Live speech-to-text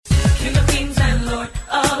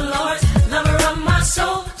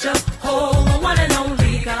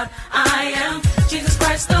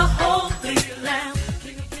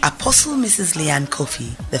Apostle Mrs. Leanne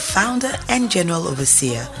Kofi, the founder and general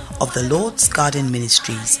overseer of the Lord's Garden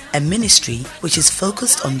Ministries, a ministry which is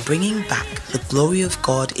focused on bringing back the glory of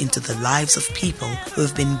God into the lives of people who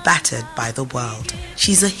have been battered by the world.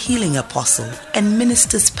 She's a healing apostle and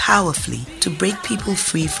ministers powerfully to break people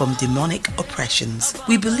free from demonic oppressions.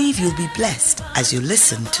 We believe you'll be blessed as you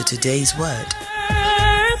listen to today's word.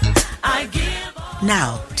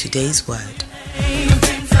 Now, today's word.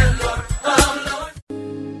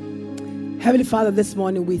 Heavenly Father, this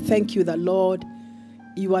morning we thank you that, Lord,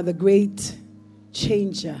 you are the great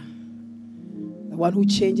changer, the one who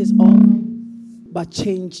changes all, but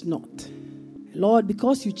change not. Lord,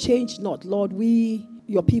 because you change not, Lord, we,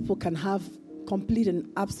 your people, can have complete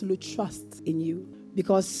and absolute trust in you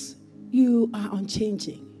because you are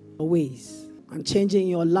unchanging your ways, unchanging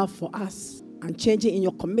your love for us, unchanging in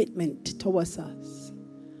your commitment towards us,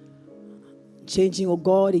 changing, oh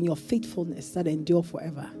God, in your faithfulness that endure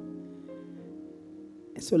forever.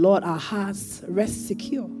 So, Lord, our hearts rest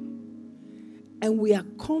secure. And we are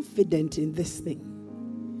confident in this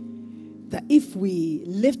thing, that if we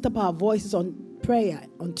lift up our voices on prayer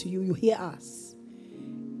unto you, you hear us.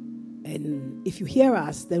 And if you hear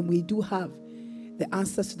us, then we do have the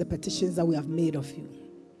answers to the petitions that we have made of you.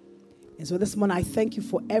 And so this morning, I thank you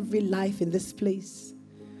for every life in this place.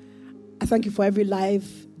 I thank you for every life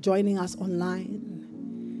joining us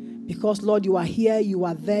online. Because, Lord, you are here, you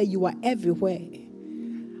are there, you are everywhere.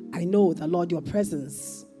 I know that, Lord, your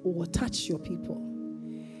presence will touch your people.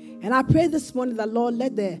 And I pray this morning that, Lord,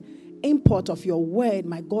 let the import of your word,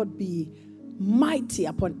 my God, be mighty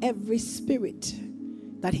upon every spirit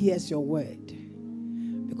that hears your word.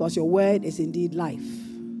 Because your word is indeed life.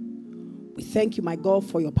 We thank you, my God,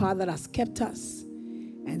 for your power that has kept us.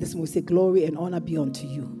 And this morning we say glory and honor be unto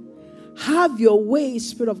you. Have your way,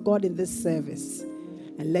 Spirit of God, in this service.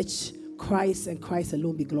 And let Christ and Christ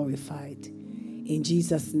alone be glorified. In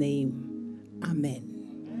Jesus' name,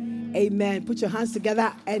 amen. Amen. Put your hands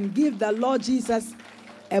together and give the Lord Jesus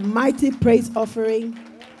a mighty praise offering.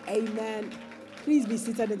 Amen. Please be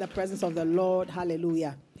seated in the presence of the Lord.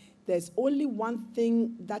 Hallelujah. There's only one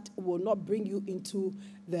thing that will not bring you into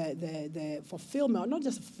the fulfillment, or not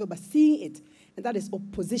just fulfillment, but seeing it, and that is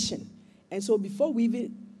opposition. And so before we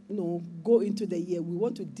even go into the year, we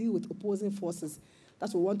want to deal with opposing forces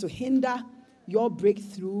that will want to hinder your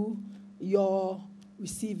breakthrough, your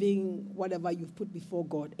receiving whatever you've put before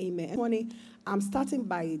God. Amen. This morning, I'm starting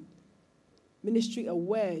by ministering a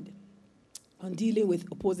word on dealing with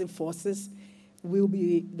opposing forces.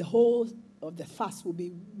 The whole of the fast will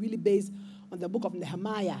be really based on the book of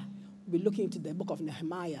Nehemiah. We'll be looking into the book of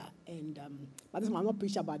Nehemiah. And but this one, I'm not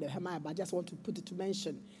preaching about Nehemiah, but I just want to put it to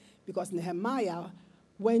mention. Because Nehemiah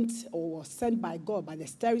went or was sent by God, by the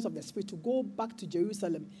stirrings of the Spirit, to go back to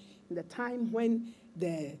Jerusalem in the time when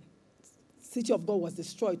the city of God was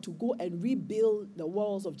destroyed, to go and rebuild the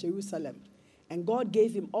walls of Jerusalem. And God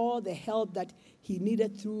gave him all the help that he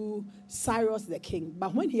needed through Cyrus the king.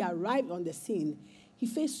 But when he arrived on the scene, he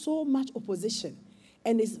faced so much opposition.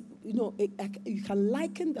 And you can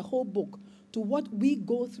liken the whole book to what we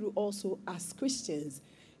go through also as Christians.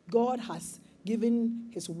 God has given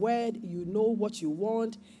his word. You know what you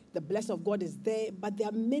want. The blessing of God is there. But there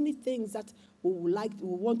are many things that we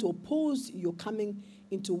want to oppose your coming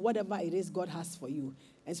into whatever it is God has for you.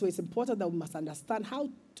 And so it's important that we must understand how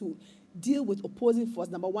to deal with opposing force.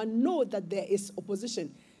 Number one, know that there is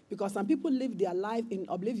opposition. Because some people live their life in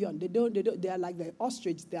oblivion. They are like the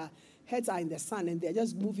ostrich. Their heads are in the sun and they're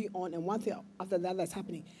just moving on, and one thing after the other is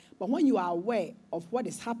happening. But when you are aware of what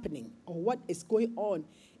is happening or what is going on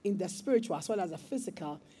in the spiritual as well as the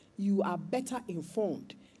physical, you are better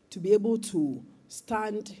informed to be able to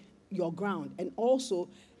stand your ground. And also,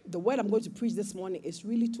 the word I'm going to preach this morning is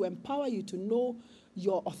really to empower you to know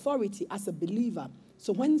your authority as a believer.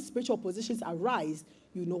 So when spiritual oppositions arise,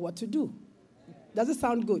 you know what to do. Does it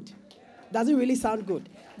sound good? Does it really sound good?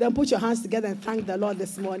 Then put your hands together and thank the Lord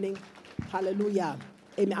this morning. Hallelujah.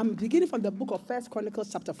 Amen. I'm beginning from the book of 1 Chronicles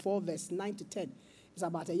chapter 4, verse 9 to 10. It's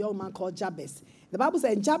about a young man called Jabez. The Bible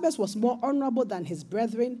says, and Jabez was more honorable than his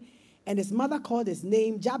brethren, and his mother called his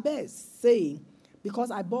name Jabez, saying,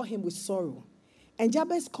 because I bore him with sorrow. And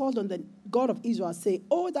Jabez called on the God of Israel, saying,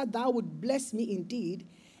 oh, that thou would bless me indeed,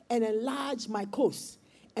 and enlarge my coast,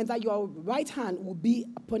 and that your right hand would be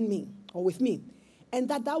upon me, or with me, and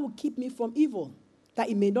that thou would keep me from evil, that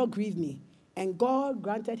it may not grieve me. And God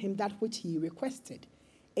granted him that which he requested.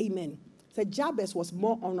 Amen. So Jabez was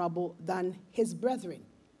more honorable than his brethren.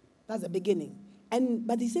 That's the beginning.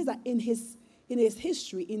 But he says that in his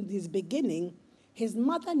history, in his beginning, his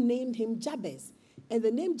mother named him Jabez. And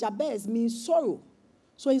the name Jabez means sorrow.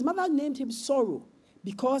 So his mother named him sorrow,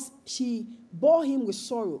 because she bore him with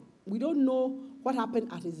sorrow. We don't know what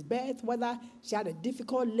happened at his birth, whether she had a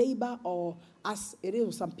difficult labor or as it is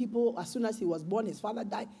with some people, as soon as he was born, his father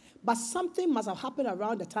died. But something must have happened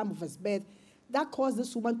around the time of his birth that caused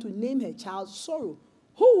this woman to name her child Sorrow.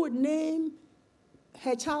 Who would name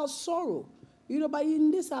her child Sorrow? But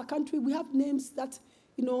in this our country, we have names that,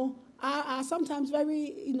 are sometimes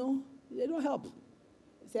very, they don't help.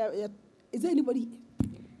 Is there anybody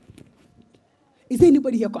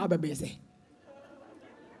here called Ababese?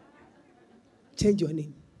 Change your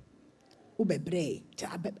name.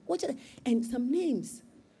 And some names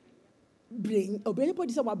bring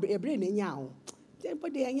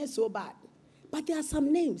so bad. But there are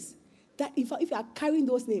some names that if you are carrying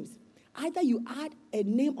those names, either you add a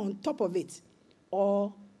name on top of it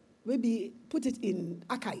or maybe put it in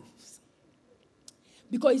archives.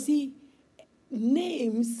 Because you see,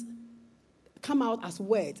 names come out as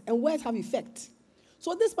words, and words have effect.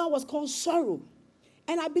 So this man was called Sorrow.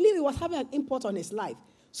 And I believe it was having an impact on his life.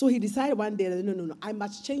 So he decided one day, no, I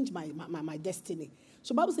must change my destiny.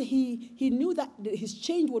 So Bible says he knew that his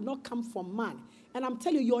change would not come from man. And I'm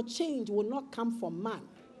telling you, your change will not come from man.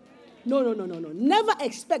 No. Never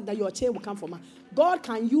expect that your change will come from man. God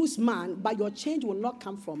can use man, but your change will not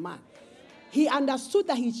come from man. He understood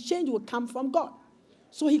that his change would come from God.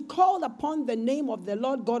 So he called upon the name of the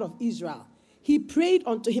Lord God of Israel. He prayed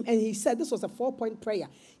unto him, and he said, this was a 4-point prayer.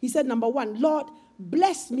 He said, number one, Lord,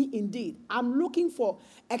 bless me indeed. I'm looking for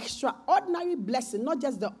extraordinary blessing, not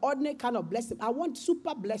just the ordinary kind of blessing. I want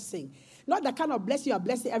super blessing. Not the kind of blessing you are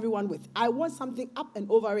blessing everyone with. I want something up and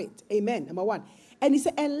over it. Amen. Number one. And he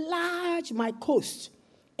said, enlarge my coast.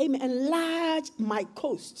 Amen. Enlarge my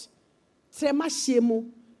coast.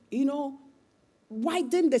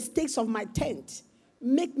 Widen the stakes of my tent.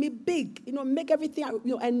 Make me big. Make everything,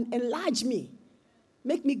 and enlarge me.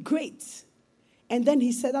 Make me great. And then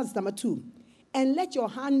he said, that's number 2. And let your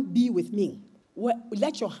hand be with me.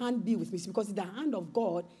 Let your hand be with me. Because the hand of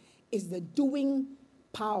God is the doing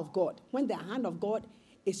power of God. When the hand of God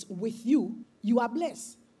is with you, you are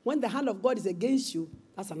blessed. When the hand of God is against you,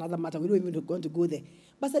 that's another matter. We don't even want to go there.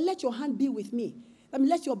 But say, let your hand be with me.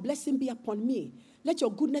 Let your blessing be upon me. Let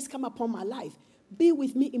your goodness come upon my life. Be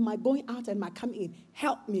with me in my going out and my coming in.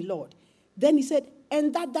 Help me, Lord. Then he said,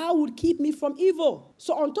 and that thou would keep me from evil.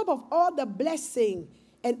 So on top of all the blessing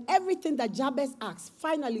and everything that Jabez asked,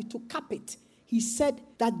 finally to cap it, he said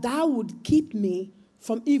that thou would keep me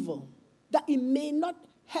from evil. That it may not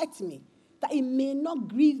hurt me. That it may not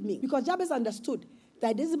grieve me. Because Jabez understood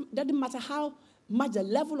that it doesn't matter how much the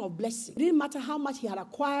level of blessing, it didn't matter how much he had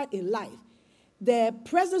acquired in life, the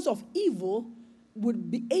presence of evil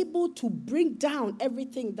would be able to bring down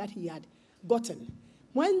everything that he had gotten.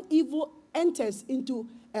 When evil enters into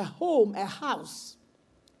a home, a house,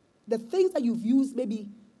 the things that you've used maybe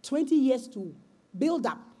 20 years to build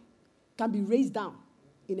up can be raised down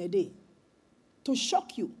in a day. To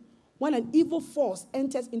shock you, when an evil force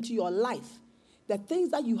enters into your life, the things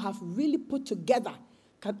that you have really put together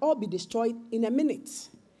can all be destroyed in a minute.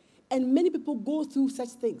 And many people go through such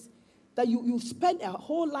things. That you spend a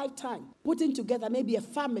whole lifetime putting together maybe a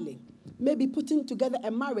family, maybe putting together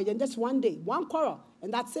a marriage, and just one day, one quarrel,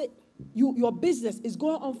 and that's it. Your business is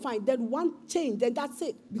going on fine, then one change, then that's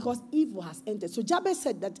it, because evil has entered. So Jabez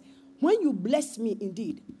said that when you bless me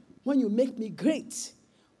indeed, when you make me great,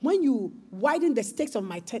 when you widen the stakes of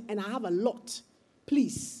my tent, and I have a lot,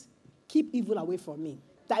 please keep evil away from me,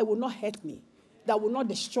 that it will not hurt me, that will not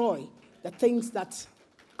destroy the things that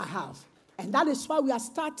I have. And that is why we are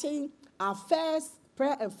starting our first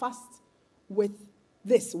prayer and fast with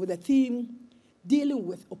this, with the theme, dealing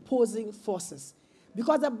with opposing forces.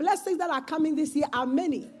 Because the blessings that are coming this year are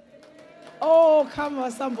many. Oh, come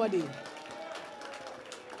on, somebody.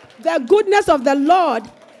 The goodness of the Lord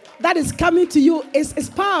that is coming to you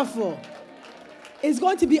is powerful. It's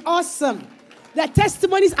going to be awesome. The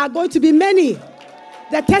testimonies are going to be many.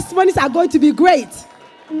 The testimonies are going to be great.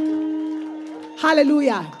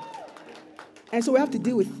 Hallelujah. And so we have to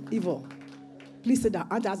deal with evil. Please sit down.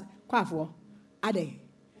 And ask, Ade,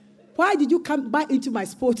 why did you come buy into my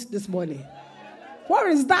sport this morning? What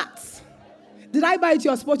is that? Did I buy into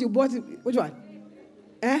your sport? You bought it? Which one?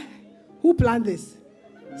 Who planned this?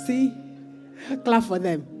 See? Clap for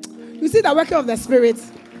them. You see the working of the Spirit?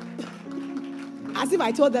 As if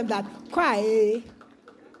I told them that,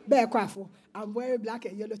 I'm wearing black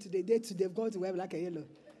and yellow today. They've gone to wear black and yellow.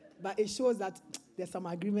 But it shows that there's some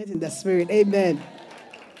agreement in the Spirit. Amen.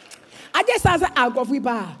 I just answered out of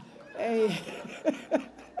Wiba.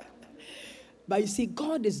 But you see,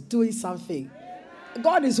 God is doing something.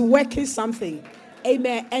 God is working something.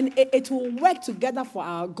 Amen. And it will work together for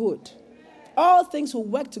our good. All things will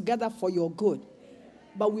work together for your good.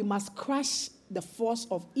 But we must crush the force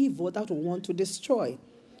of evil that will want to destroy.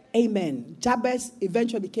 Amen. Jabez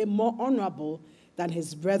eventually became more honorable than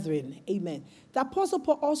his brethren. Amen. The Apostle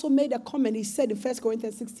Paul also made a comment. He said in 1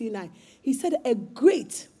 Corinthians 16:9, he said, a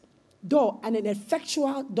great door and an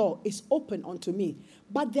effectual door is open unto me,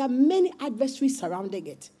 but there are many adversaries surrounding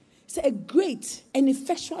it. He said, a great and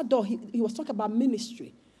effectual door. He was talking about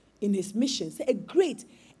ministry in his mission. He said, a great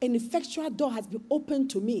and effectual door has been opened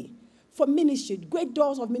to me for ministry, great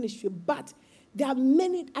doors of ministry, but there are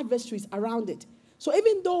many adversaries around it. So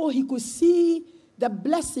even though he could see the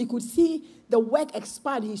blessing, he could see the work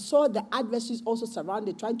expand, he saw the adversaries also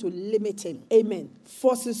surrounded, trying to limit him. Amen.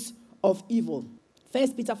 Forces of evil.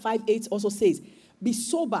 1 Peter 5:8 also says, be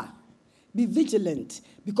sober, be vigilant,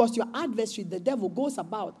 because your adversary, the devil, goes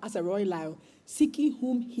about as a roaring lion, seeking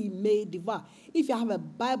whom he may devour. If you have a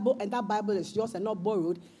Bible and that Bible is yours and not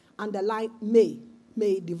borrowed, underline may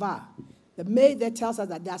devour. The may there tells us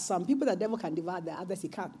that there are some people the devil can devour, the others he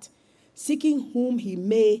can't. Seeking whom he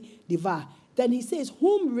may devour. Then he says,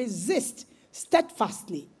 whom resist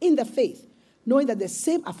steadfastly in the faith, knowing that the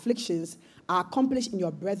same afflictions are accomplished in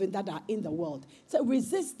your brethren that are in the world. So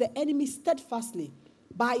resist the enemy steadfastly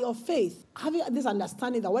by your faith, having this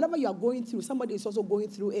understanding that whatever you are going through, somebody is also going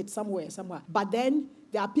through it somewhere. But then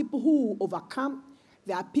there are people who overcome.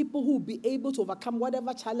 There are people who will be able to overcome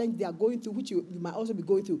whatever challenge they are going through, which you might also be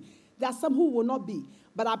going through. There are some who will not be.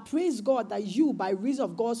 But I praise God that you, by reason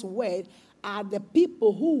of God's word, are the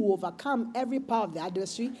people who will overcome every power of the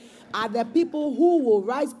adversary, are the people who will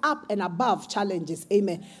rise up and above challenges.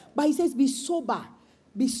 Amen. But he says, be sober.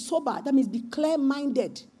 Be sober. That means be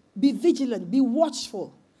clear-minded. Be vigilant. Be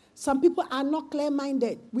watchful. Some people are not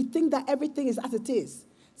clear-minded. We think that everything is as it is.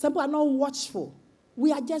 Some people are not watchful.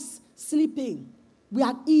 We are just sleeping. We are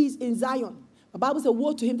at ease in Zion. The Bible says,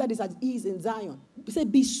 woe to him that is at ease in Zion. We say,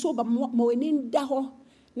 be sober.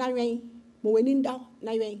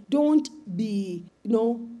 Don't be,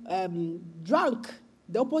 drunk.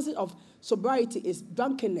 The opposite of sobriety is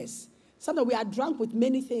drunkenness. Sometimes we are drunk with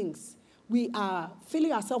many things. We are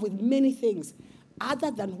filling ourselves with many things other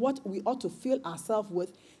than what we ought to fill ourselves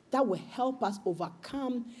with that will help us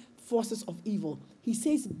overcome forces of evil. He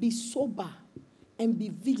says, be sober and be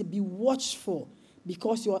vigilant, be watchful,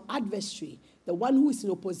 because your adversary, the one who is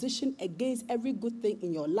in opposition against every good thing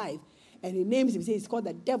in your life, and he names him, he's called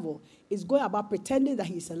the devil, is going about pretending that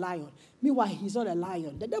he's a lion. Meanwhile, he's not a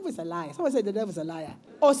lion. The devil is a liar. Someone say the devil is a liar.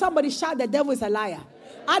 Or somebody shout, the devil is a liar.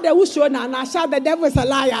 Shout, the devil is a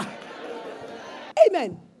liar.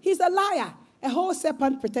 Amen. He's a liar. A whole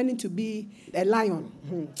serpent pretending to be a lion.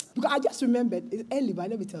 Because I just remembered, it's early, but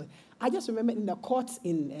let me tell you. I just remembered in the courts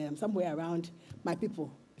in somewhere around my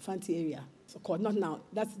people, Fanti area. So court, not now.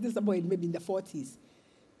 This is somewhere maybe in the 40s.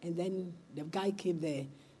 And then the guy came there,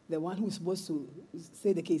 the one who's supposed to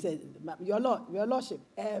say the case, said, Your Lordship,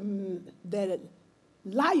 the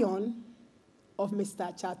lion of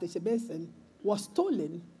Mr. Charles Benson was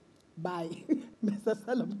stolen by Mr.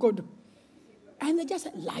 Salam Kodo. And they just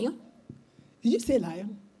said, lion? Did you say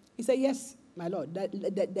lion? He said, yes, my lord.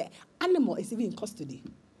 The animal is even in custody.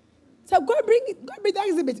 So go and bring it. Go and bring the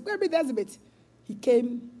exhibit. Go and bring the exhibit. He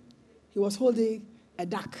came. He was holding a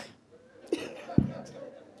duck.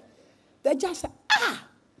 They just said,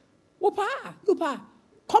 Whoopa,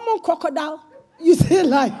 come on, crocodile. You say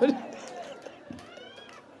lion.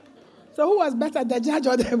 So who was better, the judge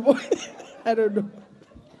or the boy? I don't know.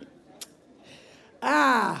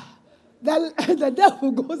 The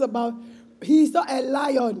devil goes about, he's not a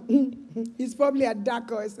lion. He's probably a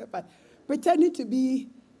duck or a serpent, pretending to be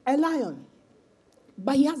a lion.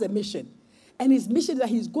 But he has a mission. And his mission is that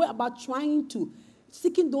he's going about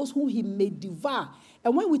seeking those whom he may devour.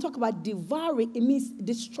 And when we talk about devouring, it means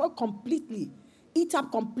destroy completely, eat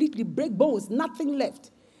up completely, break bones, nothing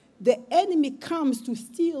left. The enemy comes to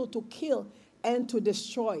steal, to kill, and to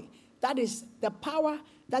destroy. That is the power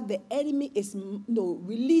that the enemy is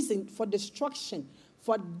releasing for destruction,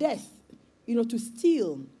 for death, to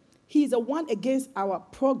steal. He is the one against our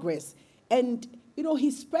progress. And,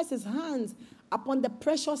 he spreads his hands upon the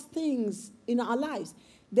precious things in our lives.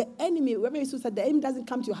 The enemy, Reverend Jesus said, the enemy doesn't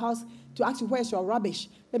come to your house to ask you, where's your rubbish?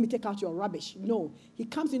 Let me take out your rubbish. No. He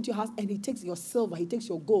comes into your house and he takes your silver. He takes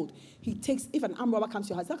your gold. If an armed robber comes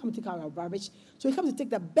to your house, he's not coming to take out your rubbish. So he comes to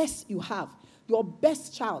take the best you have, your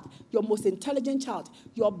best child, your most intelligent child,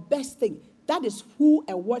 your best thing. That is who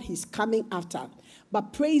and what he's coming after.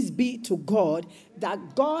 But praise be to God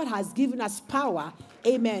that God has given us power,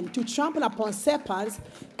 amen, to trample upon serpents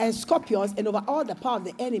and scorpions and over all the power of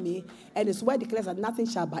the enemy. And his word declares that nothing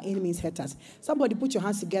shall by any means hurt us. Somebody put your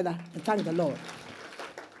hands together and thank the Lord.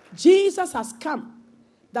 Jesus has come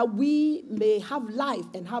that we may have life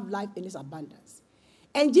and have life in its abundance.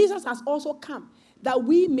 And Jesus has also come that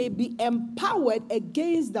we may be empowered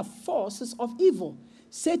against the forces of evil,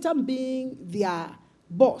 Satan being their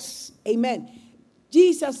boss. Amen.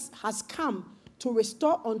 Jesus has come to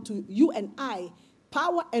restore unto you and I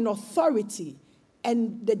power and authority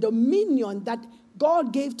and the dominion that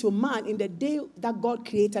God gave to man in the day that God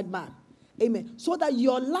created man. Amen. So that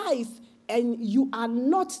your life and you are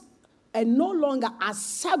not and no longer are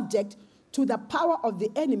subject to the power of the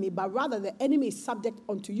enemy, but rather the enemy is subject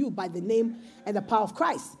unto you by the name and the power of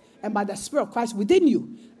Christ and by the Spirit of Christ within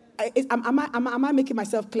you. Am I making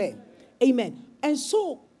myself clear? Amen. And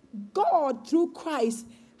so God, through Christ,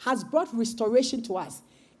 has brought restoration to us.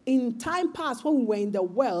 In time past, when we were in the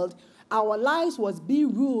world, our lives was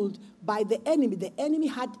being ruled by the enemy. The enemy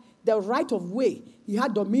had the right of way. He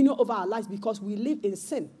had dominion over our lives because we lived in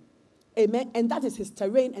sin. Amen. And that is his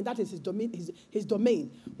terrain, and that is his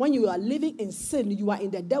domain. When you are living in sin, you are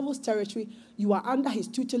in the devil's territory. You are under his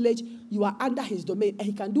tutelage. You are under his domain, and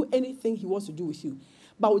he can do anything he wants to do with you.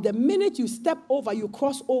 But the minute you step over, you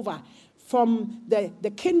cross over from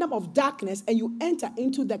the kingdom of darkness, and you enter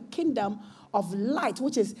into the kingdom of light,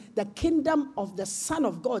 which is the kingdom of the Son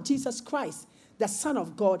of God, Jesus Christ, the Son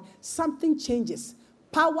of God, something changes.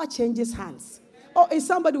 Power changes hands. Oh, is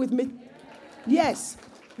somebody with me? Yes.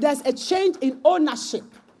 There's a change in ownership.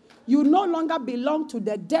 You no longer belong to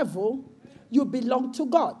the devil. You belong to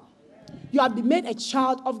God. You have been made a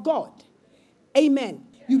child of God. Amen.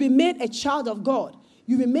 You've been made a child of God.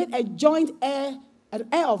 You've been made a joint heir, an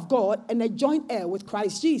heir of God, and a joint heir with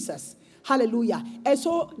Christ Jesus. Hallelujah. And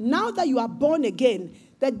so now that you are born again,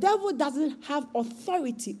 the devil doesn't have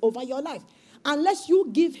authority over your life unless you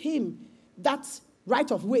give him that right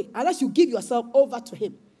of way, unless you give yourself over to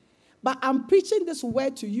him. But I'm preaching this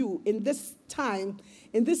word to you in this time,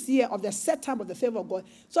 in this year of the set time of the favor of God,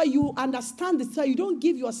 so you understand this, so you don't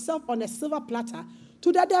give yourself on a silver platter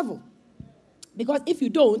to the devil. Because if you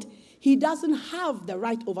don't, he doesn't have the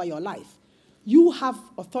right over your life. You have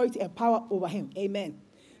authority and power over him. Amen.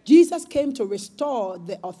 Jesus came to restore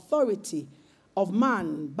the authority of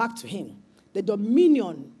man back to him. The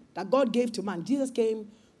dominion that God gave to man, Jesus came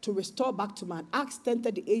to restore back to man. Acts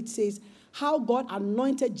 10:38 says, how God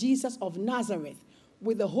anointed Jesus of Nazareth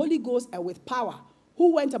with the Holy Ghost and with power,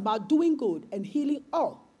 who went about doing good and healing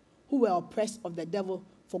all who were oppressed of the devil,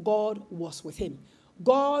 for God was with him.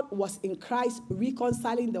 God was in Christ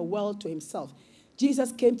reconciling the world to himself.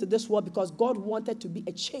 Jesus came to this world because God wanted to be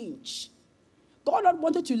a change. God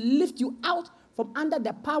wanted to lift you out from under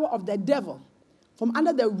the power of the devil, from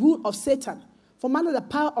under the rule of Satan, from under the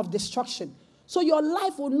power of destruction. So your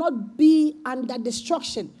life will not be under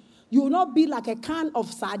destruction. You will not be like a can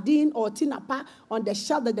of sardine or tinapa on the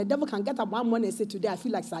shelf that the devil can get up one morning and say, today I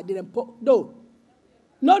feel like sardine and pork. No.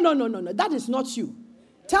 That is not you.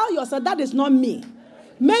 Tell yourself that is not me.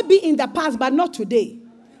 Maybe in the past, but not today.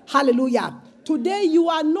 Hallelujah. Today you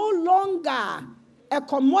are no longer a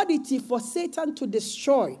commodity for Satan to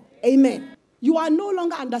destroy. Amen. You are no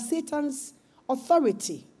longer under Satan's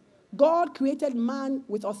authority. God created man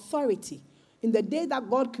with authority. In the day that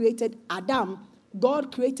God created Adam,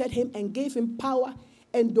 God created him and gave him power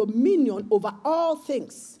and dominion over all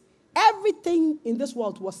things. Everything in this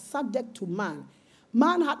world was subject to man.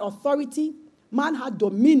 Man had authority, man had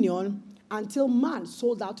dominion until man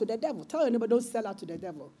sold out to the devil. Tell your neighbor, don't sell out to the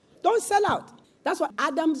devil. Don't sell out. That's why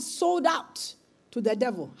Adam sold out to the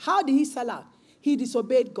devil. How did he sell out? He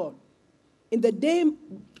disobeyed God. In the day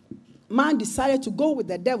man decided to go with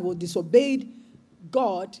the devil, disobeyed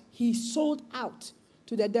God, he sold out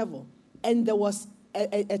to the devil. And there was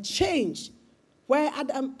a change where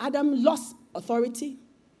Adam lost authority,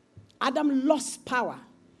 Adam lost power,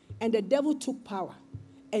 and the devil took power,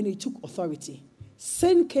 and he took authority.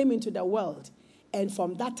 Sin came into the world, and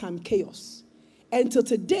from that time, chaos. And till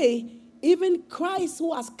today, even Christ,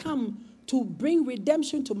 who has come to bring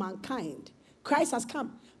redemption to mankind, Christ has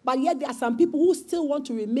come. But yet there are some people who still want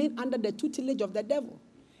to remain under the tutelage of the devil.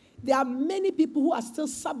 There are many people who are still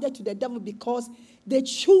subject to the devil because they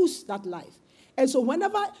choose that life. And so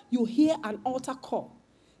whenever you hear an altar call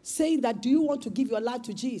saying that, do you want to give your life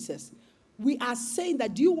to Jesus? We are saying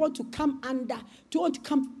that, do you want to come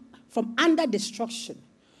from under destruction?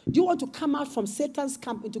 Do you want to come out from Satan's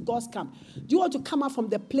camp into God's camp? Do you want to come out from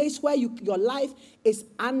the place where your life is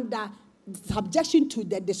under subjection to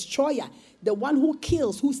the destroyer, the one who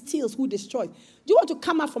kills, who steals, who destroys? Do you want to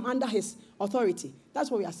come out from under his authority? That's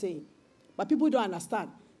what we are saying. But people don't understand.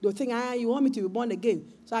 They'll think, you want me to be born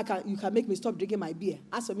again so you can make me stop drinking my beer.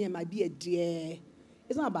 As for me and my beer, dear,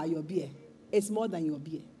 it's not about your beer. It's more than your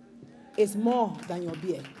beer. It's more than your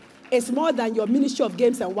beer. It's more than your ministry of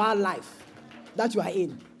games and wildlife that you are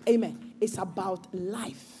in. Amen. It's about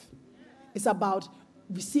life. It's about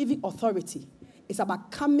receiving authority. It's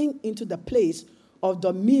about coming into the place of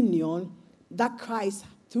dominion that Christ,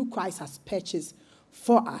 through Christ, has purchased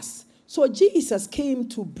for us. So Jesus came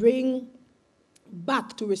to bring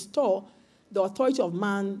back, to restore the authority of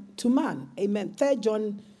man to man. Amen. 1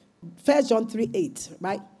 John 3:8,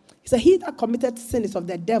 right? He said, he that committed sin is of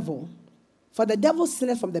the devil. For the devil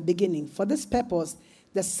sinned from the beginning. For this purpose,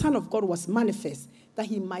 the Son of God was manifest, that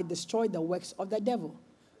he might destroy the works of the devil.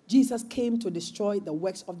 Jesus came to destroy the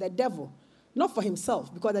works of the devil. Not for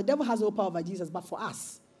himself, because the devil has no power over Jesus, but for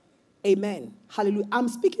us. Amen. Hallelujah. I'm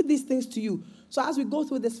speaking these things to you. So as we go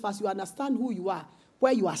through this fast, you understand who you are,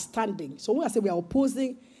 where you are standing. So when I say we are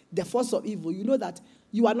opposing the force of evil, you know that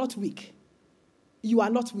you are not weak. You are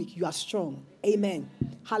not weak. You are strong. Amen.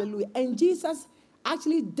 Hallelujah. And Jesus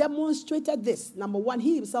actually demonstrated this. Number one,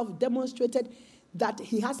 he himself demonstrated that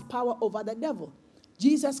he has power over the devil.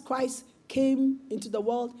 Jesus Christ came into the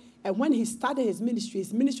world, and when he started his ministry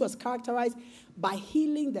was characterized by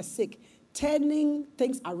healing the sick, turning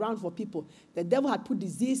things around for people. The devil had put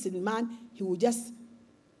disease in man. He would just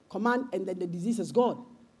command, and then the disease is gone,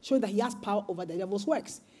 showing that he has power over the devil's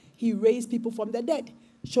works. He raised people from the dead,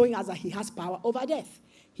 showing us that he has power over death.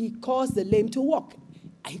 He caused the lame to walk.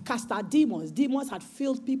 He cast out demons. Demons had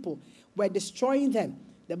filled people, were destroying them.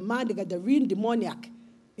 The man, the real demoniac,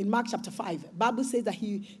 in Mark chapter 5, the Bible says that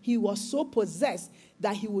he was so possessed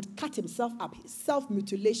that he would cut himself up,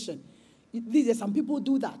 self-mutilation. These are some people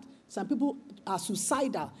do that. Some people are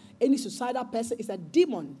suicidal. Any suicidal person is a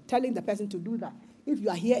demon telling the person to do that. If you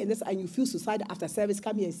are here in this and you feel suicidal after service,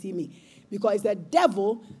 come here and see me. Because it's the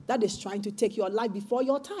devil that is trying to take your life before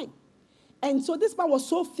your time. And so this man was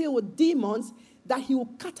so filled with demons that he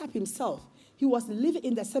would cut up himself. He was living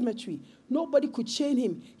in the cemetery. Nobody could chain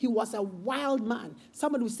him. He was a wild man.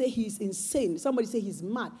 Somebody would say he's insane. Somebody would say he's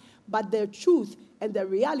mad. But the truth and the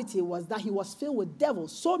reality was that he was filled with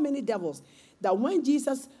devils, so many devils, that when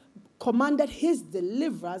Jesus commanded his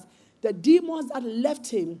deliverers, the demons that left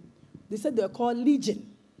him, they said they were called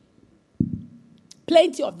legion.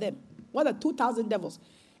 Plenty of them. More than 2,000 devils.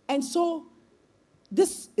 And so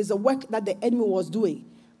this is a work that the enemy was doing.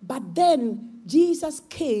 But then Jesus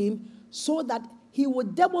came so that he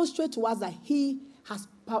would demonstrate to us that he has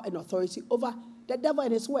power and authority over the devil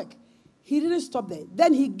and his work. He didn't stop there.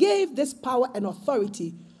 Then he gave this power and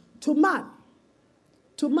authority to man.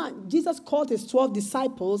 To man. Jesus called his 12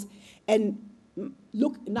 disciples, and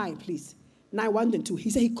Luke 9, please. 9, 1 and 2. He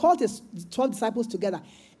said he called his 12 disciples together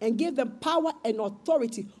and gave them power and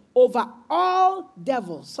authority over all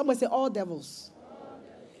devils. Somebody say all devils.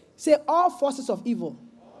 Say all forces of evil.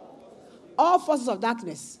 All forces of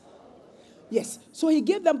darkness. Yes. So he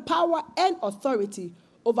gave them power and authority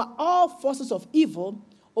over all forces of evil,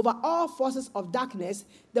 over all forces of darkness,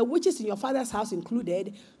 the witches in your father's house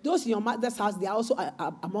included, those in your mother's house, they are also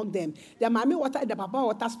among them. The mommy water and the papa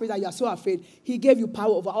water spirit that you are so afraid, he gave you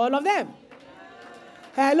power over all of them.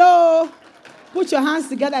 Hello. Put your hands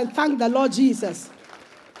together and thank the Lord Jesus.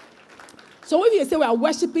 So if you say we are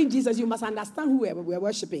worshiping Jesus, you must understand who we are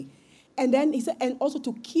worshiping. And then he said, and also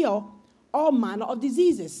to cure all manner of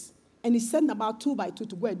diseases. And he sent them about 2 by 2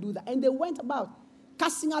 to go and do that. And they went about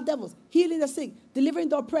casting out devils, healing the sick, delivering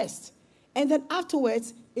the oppressed. And then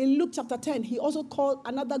afterwards, in Luke chapter 10, he also called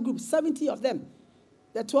another group, 70 of them.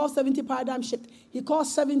 The 12-70 paradigm shift. He called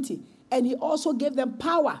 70. And he also gave them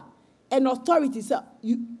power and authority. So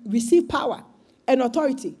you receive power and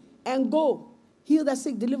authority and go, heal the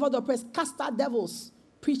sick, deliver the oppressed, cast out devils,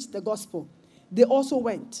 preach the gospel. They also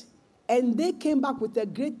went. And they came back with a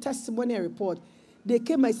great testimony and report. They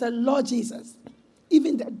came and said, Lord Jesus,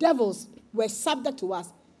 even the devils were subject to us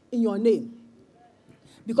in your name.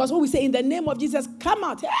 Because when we say in the name of Jesus, come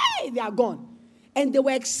out, hey, they are gone. And they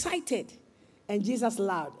were excited. And Jesus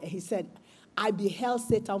laughed and he said, I beheld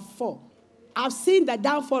Satan fall. I've seen the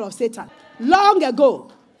downfall of Satan long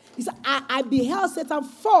ago. He said, I beheld Satan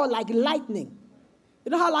fall like lightning.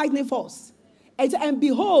 You know how lightning falls? And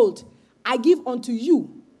behold, I give unto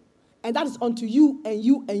you, and that is unto you and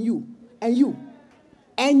you and you and you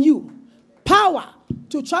and you, power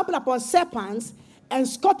to trample upon serpents and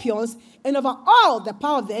scorpions and over all the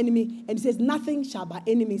power of the enemy. And he says, nothing shall by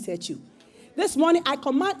any means hurt you. This morning, I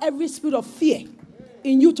command every spirit of fear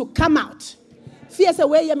in you to come out. Fear say,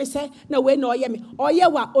 where you say, no, where no, yemi. Or ye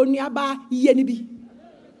wa onyaba yenibi.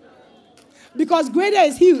 Because greater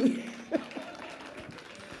is he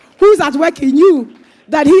who's at work in you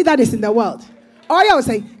than he that is in the world. Or you will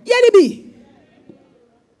say, yenibi.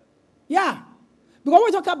 Yeah. Because when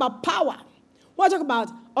we talk about power, when we talk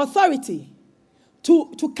about authority,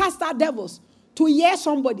 to cast out devils, to hear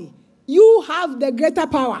somebody, you have the greater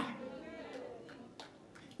power.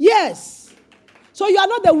 Yes. So you are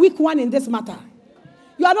not the weak one in this matter.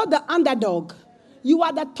 You are not the underdog. You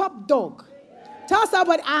are the top dog. Tell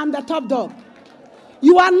somebody, I am the top dog.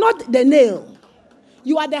 You are not the nail.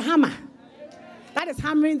 You are the hammer. That is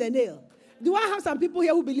hammering the nail. Do I have some people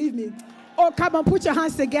here who believe me? Oh, come on, put your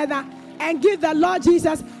hands together and give the Lord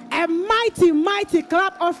Jesus a mighty, mighty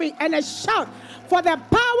clap offering and a shout for the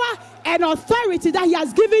power and authority that he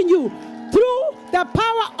has given you through the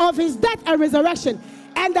power of his death and resurrection.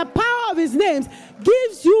 And the power of his names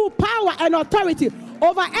gives you power and authority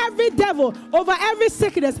over every devil, over every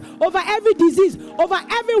sickness, over every disease, over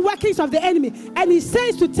every workings of the enemy. And he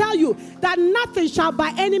says to tell you that nothing shall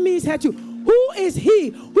by any means hurt you. Who is he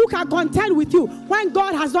who can contend with you when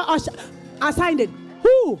God has not assigned it?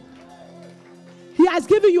 Who? He has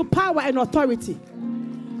given you power and authority.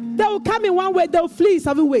 They will come in one way, they will flee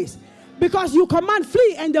 7 ways. Because you command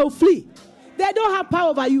flee and they will flee. They don't have power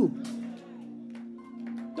over you.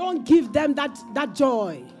 Don't give them that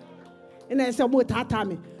joy. And I said, the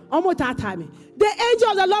angel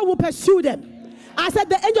of the Lord will pursue them. I said,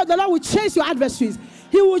 the angel of the Lord will chase your adversaries.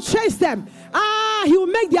 He will chase them. He will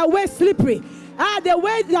make their way slippery. Their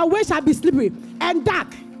way shall be slippery and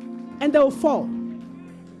dark. And they will fall.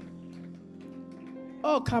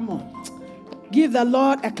 Oh, come on. Give the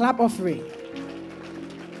Lord a clap offering.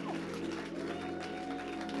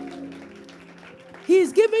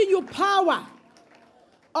 He's giving you power,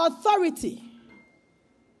 authority,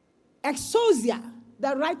 exousia,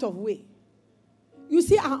 the right of way. You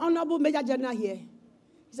see our honorable Major General here.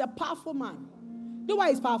 He's a powerful man. You know why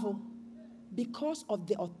he's powerful? Because of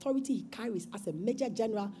the authority he carries as a Major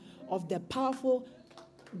General of the powerful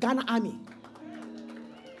Ghana Army.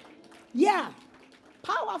 Yeah,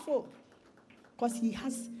 powerful. Because he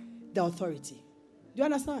has the authority. Do you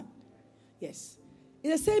understand? Yes.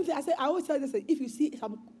 It's the same thing. I always tell this, if you see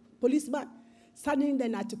some policeman standing there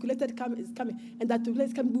and articulated is coming, and the articulator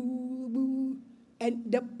is coming, boo, boo,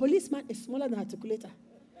 and the policeman is smaller than the articulator.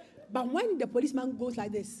 But when the policeman goes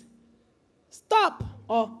like this, stop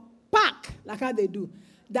or park, like how they do,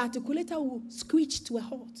 the articulator will screech to a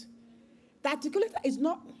halt. The articulator is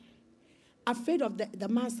not afraid of the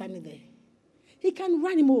man standing there. He can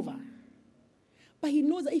run him over. But he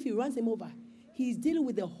knows that if he runs him over, he's dealing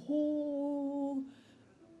with the whole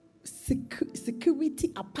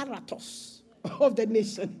security apparatus of the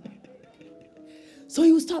nation. So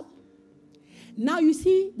he will stop. Now you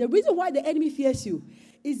see, the reason why the enemy fears you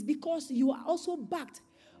is because you are also backed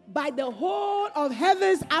by the whole of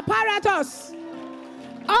heaven's apparatus.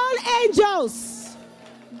 All angels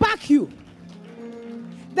back you.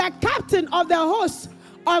 The captain of the host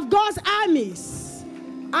of God's armies,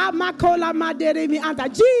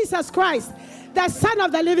 Jesus Christ, the Son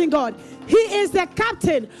of the living God. He is the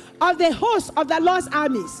captain of the host of the Lord's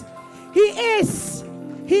armies. He is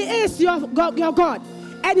your God.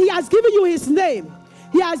 And he has given you his name.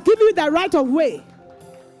 He has given you the right of way.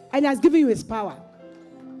 And he has given you his power.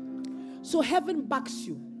 So heaven backs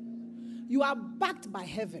you. You are backed by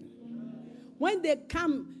heaven. When they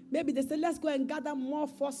come, maybe they say, let's go and gather more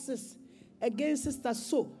forces against Sister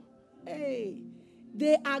So. Hey,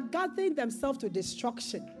 they are gathering themselves to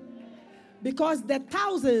destruction. Because the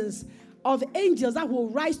thousands of angels that will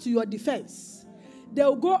rise to your defense, they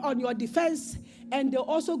will go on your defense and they'll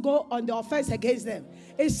also go on the offense against them.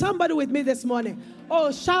 Is somebody with me this morning?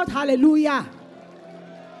 Oh, shout hallelujah.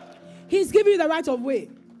 He's giving you the right of way.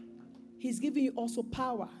 He's giving you also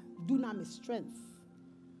power, dunamis, strength.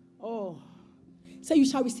 Oh, so you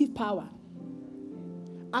shall receive power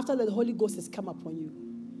after the Holy Ghost has come upon you,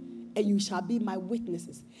 and you shall be my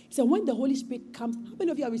witnesses. He said, when the Holy Spirit comes, how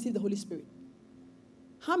many of you have received the Holy Spirit?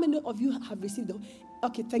 How many of you have received the?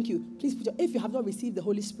 Okay, thank you. Please put if you have not received the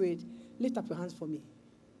Holy Spirit, lift up your hands for me.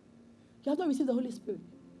 You have not received the Holy Spirit.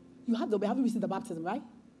 You haven't received the baptism, right?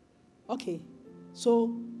 Okay,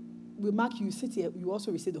 so we mark you sit here. You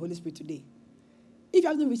also receive the Holy Spirit today. If you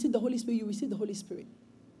haven't received the Holy Spirit, you receive the Holy Spirit.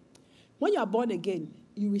 When you are born again,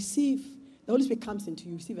 you receive, the Holy Spirit comes into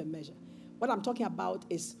you, receive a measure. What I'm talking about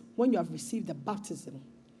is when you have received the baptism.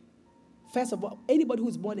 First of all, anybody who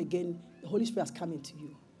is born again, the Holy Spirit has come into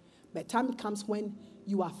you. But time comes when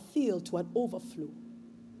you are filled to an overflow.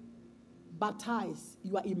 Baptized,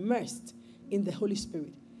 you are immersed in the Holy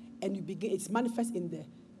Spirit. And you begin, it's manifest in the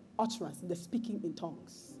utterance, in the speaking in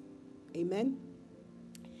tongues. Amen.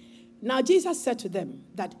 Now Jesus said to them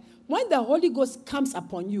that when the Holy Ghost comes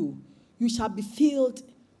upon you, you shall be filled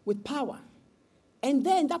with power. And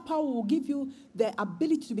then that power will give you the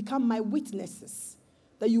ability to become my witnesses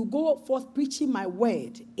that you go forth preaching my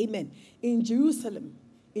word, amen, in Jerusalem,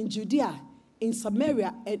 in Judea, in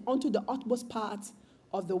Samaria, and unto the utmost part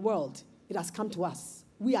of the world. It has come to us.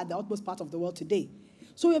 We are the utmost part of the world today.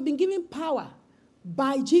 So we have been given power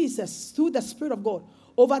by Jesus through the Spirit of God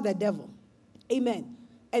over the devil. Amen.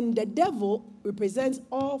 And the devil represents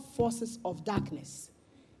all forces of darkness.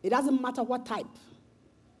 It doesn't matter what type.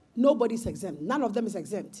 Nobody's exempt. None of them is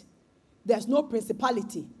exempt. There's no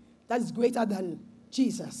principality that is greater than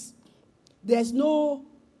Jesus. There's no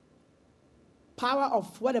power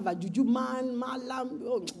of whatever, juju man,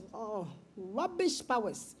 malam, rubbish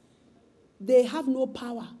powers. They have no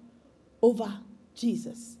power over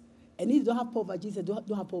Jesus. And if you don't have power over Jesus, they don't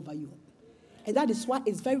have power over you. And that is why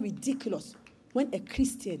it's very ridiculous when a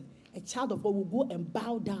Christian, a child of God, will go and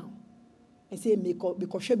bow down and say, what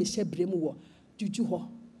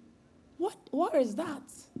is that?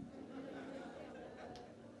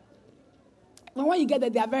 And when you get there,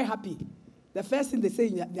 they are very happy. The first thing they say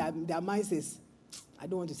in their minds is, I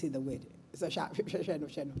don't want to say the word. It's a shano.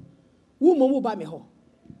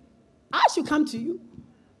 I should come to you.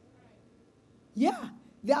 Yeah,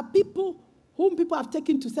 there are people whom people have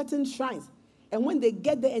taken to certain shrines. And when they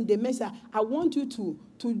get there and they mention, I want you to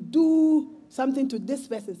do something to this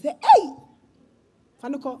person. Say, hey!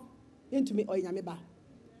 Fanuko, into me or Yameba.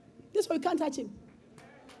 This way you can't touch him.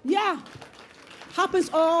 Yeah. Happens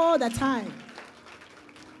all the time.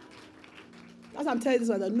 As I'm telling you this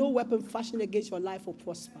one, that no weapon fashioned against your life will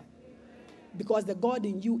prosper. Because the God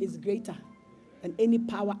in you is greater than any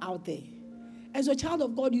power out there. As a child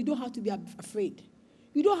of God, you don't have to be afraid.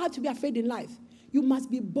 You don't have to be afraid in life. You must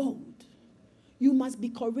be bold. You must be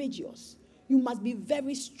courageous. You must be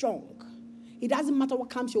very strong. It doesn't matter what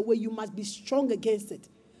comes your way. You must be strong against it.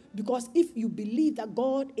 Because if you believe that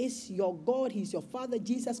God is your God, He's your Father,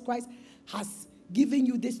 Jesus Christ has given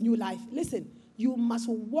you this new life, listen, you must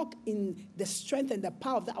walk in the strength and the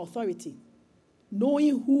power of that authority,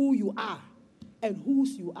 knowing who you are and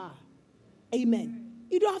whose you are. Amen.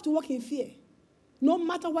 You don't have to walk in fear. No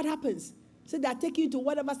matter what happens. So they are taking you to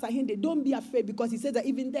whatever Sahinde. Don't be afraid, because He says that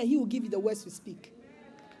even there He will give you the words to speak.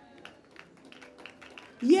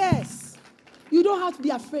 Yes. You don't have to be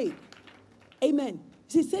afraid. Amen.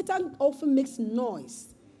 See, Satan often makes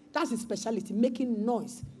noise. That's his specialty, making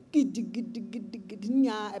noise. He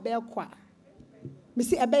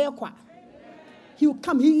will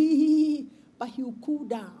come, but he will cool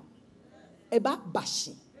down. About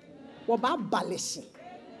bashing, about balishing,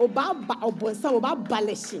 about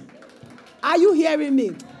balishing. Are you hearing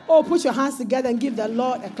me? Oh, put your hands together and give the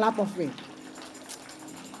Lord a clap offering.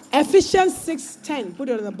 Ephesians 6:10. Put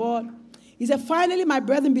it on the board. He said, finally, my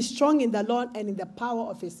brethren, be strong in the Lord and in the power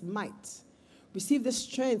of His might. Receive the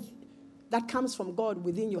strength that comes from God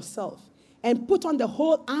within yourself. And put on the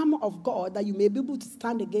whole armor of God, that you may be able to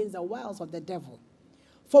stand against the wiles of the devil.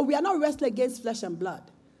 For we are not wrestling against flesh and blood,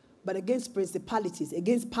 but against principalities,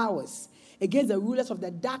 against powers, against the rulers of the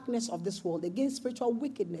darkness of this world, against spiritual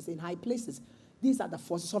wickedness in high places. These are the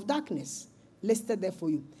forces of darkness listed there for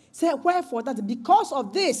you. Say, wherefore, that because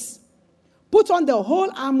of this, put on the whole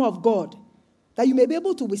armor of God, that you may be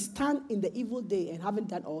able to withstand in the evil day, and having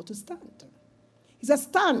done all to stand. He says,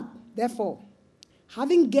 stand, therefore,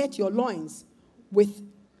 having girt your loins with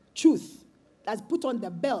truth. That's put on the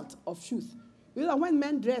belt of truth. You know, when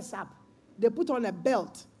men dress up, they put on a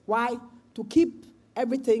belt. Why? To keep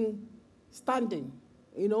everything standing.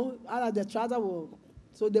 You know, out the trouser will.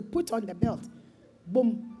 So they put on the belt.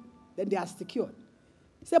 Boom. Then they are secured.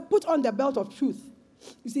 He said, put on the belt of truth.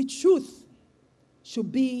 You see, truth should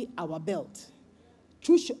be our belt.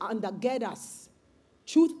 Truth should undergird us.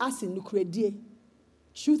 Truth as in Nukredie.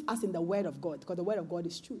 Truth as in the word of God. Because the word of God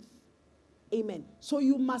is truth. Amen. So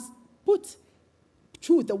you must put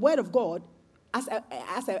truth, the word of God, as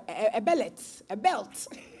a bellet, a belt.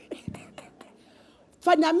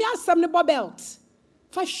 For Namia Samnebo belt.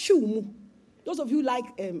 For shoe. Those of you like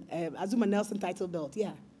Azuma Nelson title belt,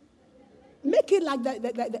 yeah. Make it like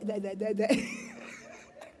the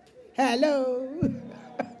Hello.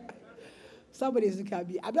 Somebody is looking at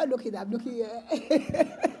me. I'm not looking, I'm looking here.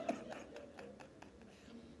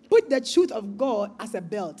 Put the truth of God as a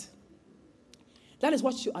belt. That is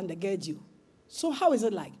what should undergird you. So how is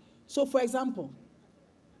it like? So for example,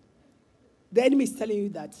 the enemy is telling you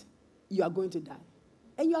that you are going to die.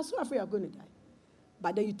 And you are so afraid you are going to die.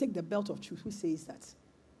 But then you take the belt of truth, who says that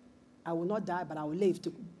I will not die, but I will live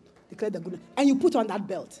to declare the goodness. And you put on that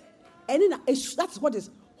belt. And then that's what is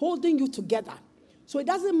holding you together. So it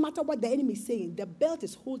doesn't matter what the enemy is saying. The belt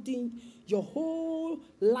is holding your whole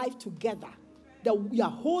life together. You are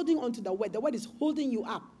holding on to the word. The word is holding you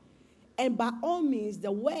up. And by all means,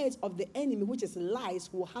 the words of the enemy, which is lies,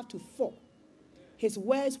 will have to fall. His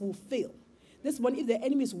words will fail. This one, if the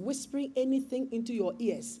enemy is whispering anything into your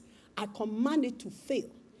ears, I command it to fail.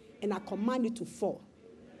 And I command it to fall.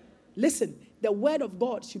 Listen, the word of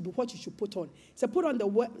God should be what you should put on. So put on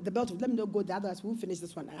the belt of, let me not go the others, we'll finish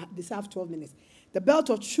this one. This have 12 minutes. The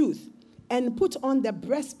belt of truth. And put on the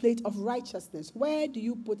breastplate of righteousness. Where do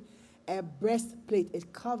you put a breastplate?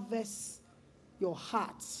 It covers your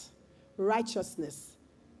heart. Righteousness.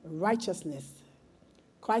 Righteousness.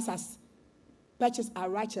 Christ has purchased our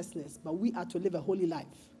righteousness, but we are to live a holy life.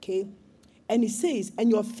 Okay? And he says, and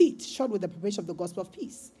your feet shod with the preparation of the gospel of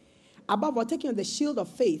peace. Above all, taking on the shield of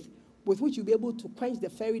faith, with which you'll be able to quench the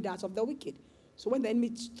fiery darts of the wicked. So when the enemy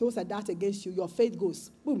throws a dart against you, your faith goes,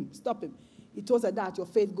 boom, stop him. He throws a dart, your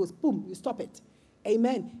faith goes, boom, you stop it.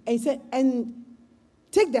 Amen. And he said, and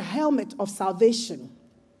take the helmet of salvation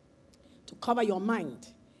to cover your mind,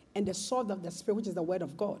 and the sword of the Spirit, which is the word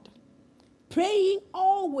of God. Praying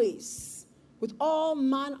always with all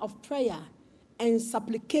manner of prayer and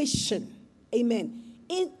supplication. Amen.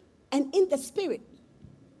 In the Spirit.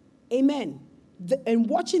 Amen. And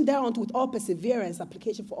watching thereunto with all perseverance,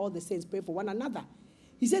 application for all the saints, pray for one another.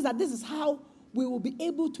 He says that this is how we will be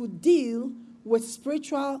able to deal with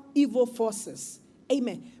spiritual evil forces.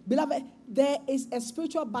 Amen. Beloved, there is a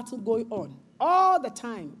spiritual battle going on all the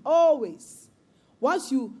time, always.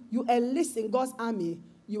 Once you enlist in God's army,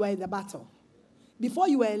 you are in the battle. Before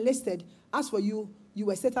you were enlisted, as for you, you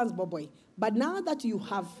were Satan's boy. But now that you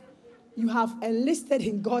have enlisted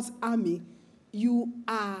in God's army, you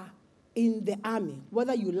are in the army,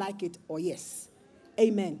 whether you like it or yes.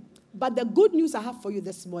 Amen. But the good news I have for you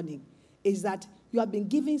this morning is that you have been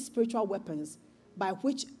given spiritual weapons by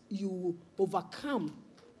which you overcome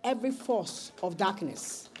every force of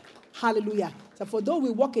darkness. Hallelujah. So for though we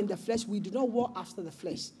walk in the flesh, we do not war after the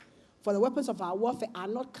flesh. For the weapons of our warfare are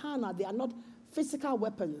not carnal, they are not physical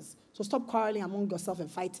weapons. So stop quarreling among yourself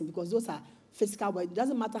and fighting, because those are physical weapons. It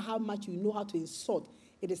doesn't matter how much you know how to insult,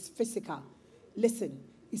 it is physical. Listen,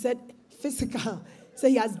 he said physical. So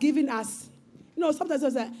he has given us, sometimes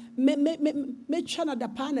it's like,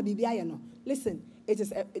 listen,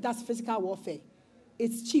 that's physical warfare.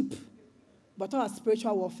 It's cheap, but not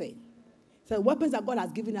spiritual warfare. So the weapons that God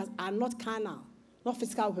has given us are not carnal, not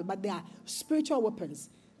physical weapons, but they are spiritual weapons.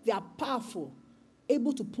 They are powerful,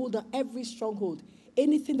 able to pull down every stronghold.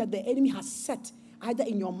 Anything that the enemy has set, either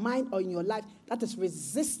in your mind or in your life, that is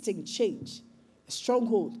resisting change, a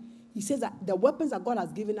stronghold. He says that the weapons that God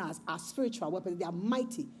has given us are spiritual weapons. They are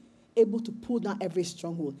mighty, able to pull down every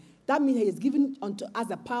stronghold. That means he has given unto us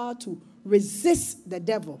the power to resist the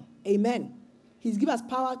devil. Amen. He's given us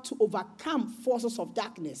power to overcome forces of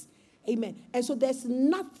darkness. Amen. And so there's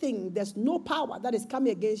no power that is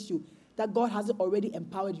coming against you that God hasn't already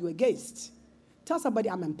empowered you against. Tell somebody,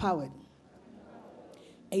 I'm empowered.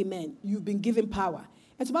 Amen. You've been given power.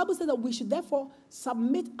 And so the Bible says that we should therefore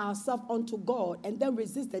submit ourselves unto God and then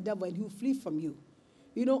resist the devil and he will flee from you.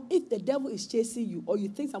 If the devil is chasing you or you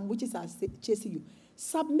think some witches are chasing you,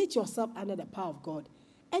 submit yourself under the power of God.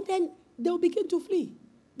 And then they will begin to flee.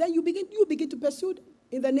 Then you begin to pursue them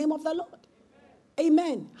in the name of the Lord.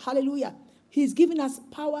 Amen. Hallelujah. He's given us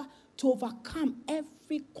power to overcome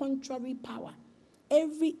every contrary power,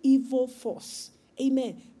 every evil force.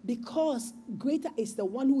 Amen. Because greater is the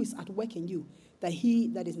one who is at work in you than he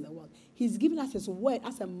that is in the world. He's given us his word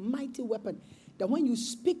as a mighty weapon, that when you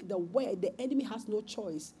speak the word, the enemy has no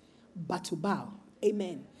choice but to bow.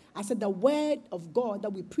 Amen. I said the word of God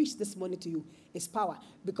that we preach this morning to you is power.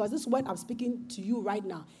 Because this word I'm speaking to you right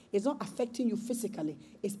now is not affecting you physically.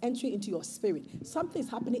 It's entering into your spirit. Something is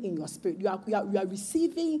happening in your spirit. You are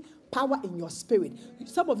receiving power in your spirit.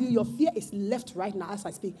 Some of you, your fear is left right now as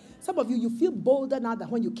I speak. Some of you, you feel bolder now than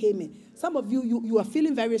when you came in. Some of you, you are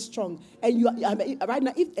feeling very strong. And right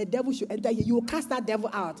now, if a devil should enter here, you will cast that devil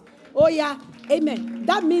out. Oh yeah, amen.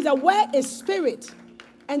 That means the word is spirit.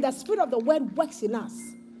 And the spirit of the word works in us.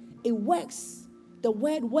 It works. The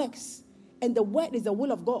word works. And the word is the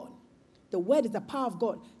will of God. The word is the power of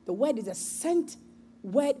God. The word is a sent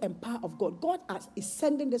word and power of God. God is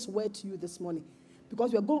sending this word to you this morning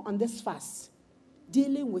because we are going on this fast,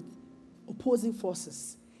 dealing with opposing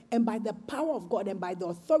forces. And by the power of God and by the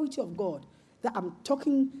authority of God that I'm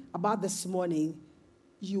talking about this morning,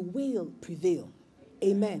 you will prevail.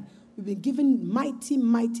 Amen. We've been given mighty,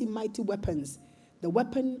 mighty, mighty weapons. The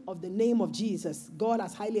weapon of the name of Jesus. God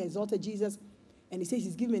has highly exalted Jesus. And he says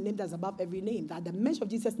he's given a name that's above every name. That the mention of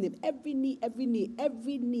Jesus' name, every knee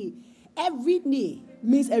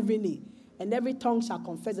means every knee. And every tongue shall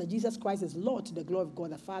confess that Jesus Christ is Lord to the glory of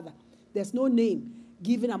God the Father. There's no name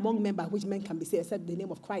given among men by which men can be saved, except the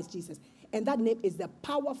name of Christ Jesus. And that name is the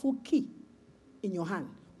powerful key in your hand.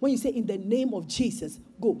 When you say, in the name of Jesus,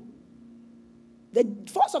 go. The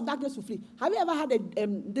force of darkness will flee. Have you ever had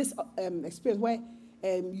this experience where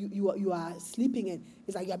you are sleeping and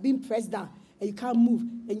it's like you are being pressed down and you can't move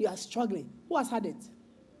and you are struggling? Who has had it?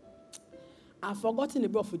 I've forgotten the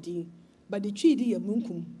Brofudin, but the tree is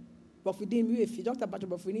munkum. Brofudin, if you talked about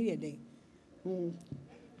Brofudin,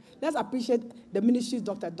 let's appreciate the ministry's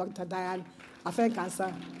Dr. Diane, Afen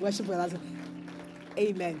Cancer, worship with us.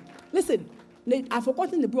 Amen. Listen, I've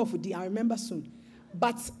forgotten the Brofudin, I remember soon.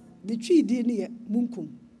 But the tree didn't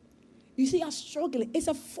munkum. You see, you're struggling. It's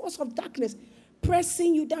a force of darkness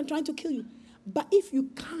pressing you down, trying to kill you. But if you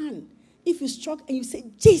struggle and you say,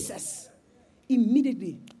 Jesus,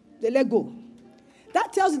 immediately, they let go.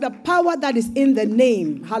 That tells you the power that is in the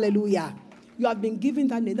name. Hallelujah. You have been given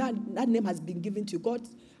that name. That name has been given to you. God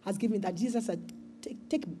has given that. Jesus said,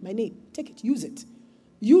 take my name. Take it. Use it.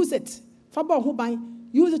 Use it.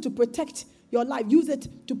 Use it to protect your life. Use it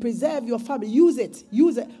to preserve your family. Use it.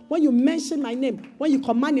 Use it. When you mention my name, when you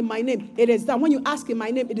command in my name, it is done. When you ask in my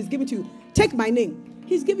name, it is given to you. Take my name.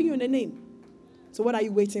 He's giving you a name. So what are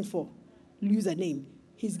you waiting for? Use a name.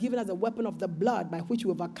 He's given us a weapon of the blood by which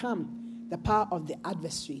we overcome the power of the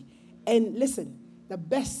adversary. And listen, the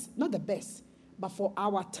best, not the best, but for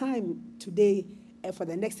our time today and for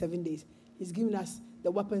the next 7 days, he's given us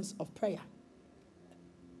the weapons of prayer,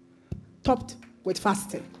 topped with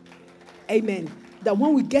fasting. Amen. That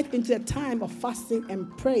when we get into a time of fasting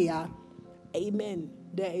and prayer, amen,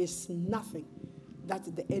 there is nothing that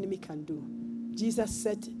the enemy can do. Jesus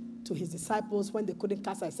said to his disciples when they couldn't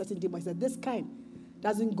cast out a certain demon, he said, this kind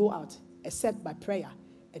doesn't go out except by prayer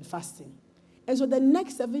and fasting. And so the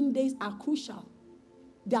next 7 days are crucial.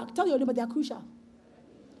 Tell your neighbor, they are crucial.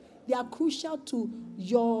 They are crucial to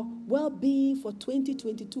your well-being for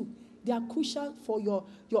 2022. They are crucial for your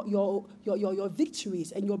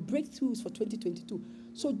victories and your breakthroughs for 2022.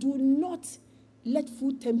 So do not let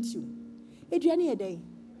food tempt you. Adriani Ede.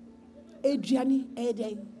 Adriani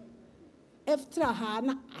Ede. Eftra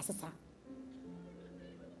Hana Asasa.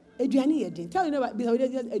 Adriani Ede. Tell you about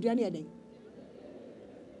Adriani Ede.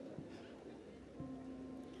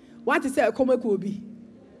 What is a comic will be?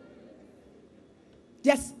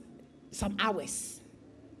 Just some hours.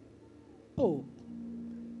 Oh.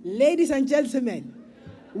 Ladies and gentlemen,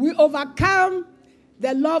 we overcome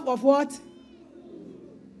the love of what?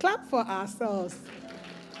 Clap for ourselves.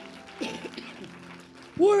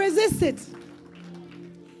 We'll resist it.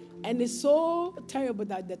 And it's so terrible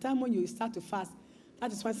that the time when you start to fast,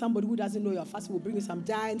 that is why somebody who doesn't know your fast will bring you some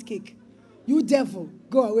giant cake. You devil,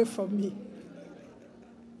 go away from me.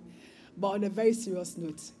 But on a very serious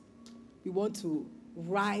note, we want to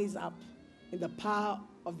rise up in the power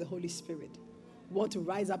of the Holy Spirit. We want to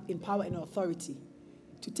rise up in power and authority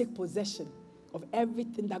to take possession of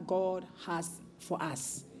everything that God has for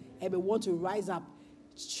us. And we want to rise up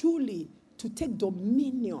truly to take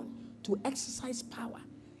dominion, to exercise power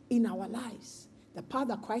in our lives. The power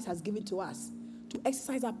that Christ has given to us, to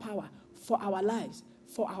exercise that power for our lives,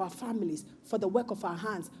 for our families, for the work of our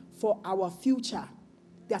hands, for our future.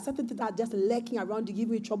 There are certain things that are just lurking around to give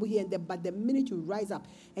you trouble here and there, but the minute you rise up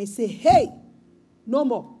and say, hey, no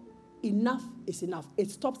more. Enough is enough. It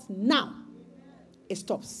stops now. It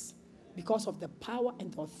stops because of the power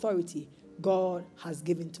and the authority God has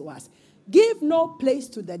given to us. Give no place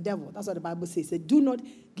to the devil. That's what the Bible says. It says, do not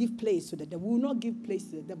give place to the devil. We will not give place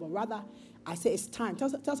to the devil. Rather, I say it's time. Tell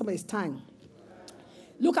somebody it's time.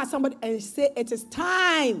 Look at somebody and say it is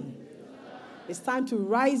time. It's time to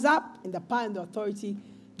rise up in the power and the authority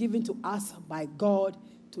given to us by God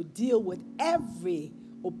to deal with every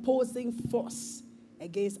opposing force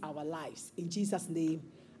against our lives. In Jesus' name,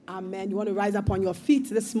 amen. You want to rise up on your feet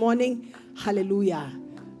this morning? Hallelujah.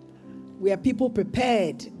 We are people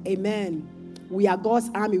prepared. Amen. We are God's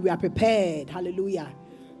army. We are prepared. Hallelujah.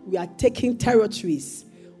 We are taking territories.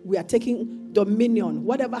 We are taking dominion.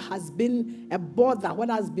 Whatever has been a bother, what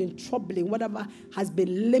has been troubling, whatever has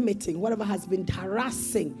been limiting, whatever has been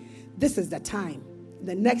harassing, this is the time. In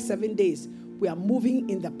the next 7 days, we are moving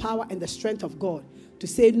in the power and the strength of God to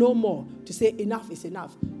say no more, to say enough is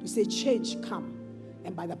enough, to say change come.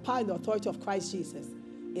 And by the power and the authority of Christ Jesus,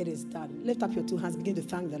 it is done. Lift up your two hands, begin to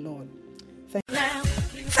thank the Lord.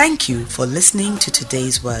 Thank you for listening to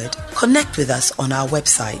today's word. Connect with us on our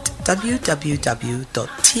website, www.tlgm.org.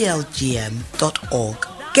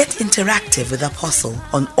 Get interactive with Apostle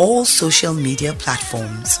on all social media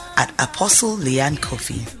platforms at Apostle Leanne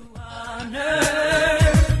Kofi.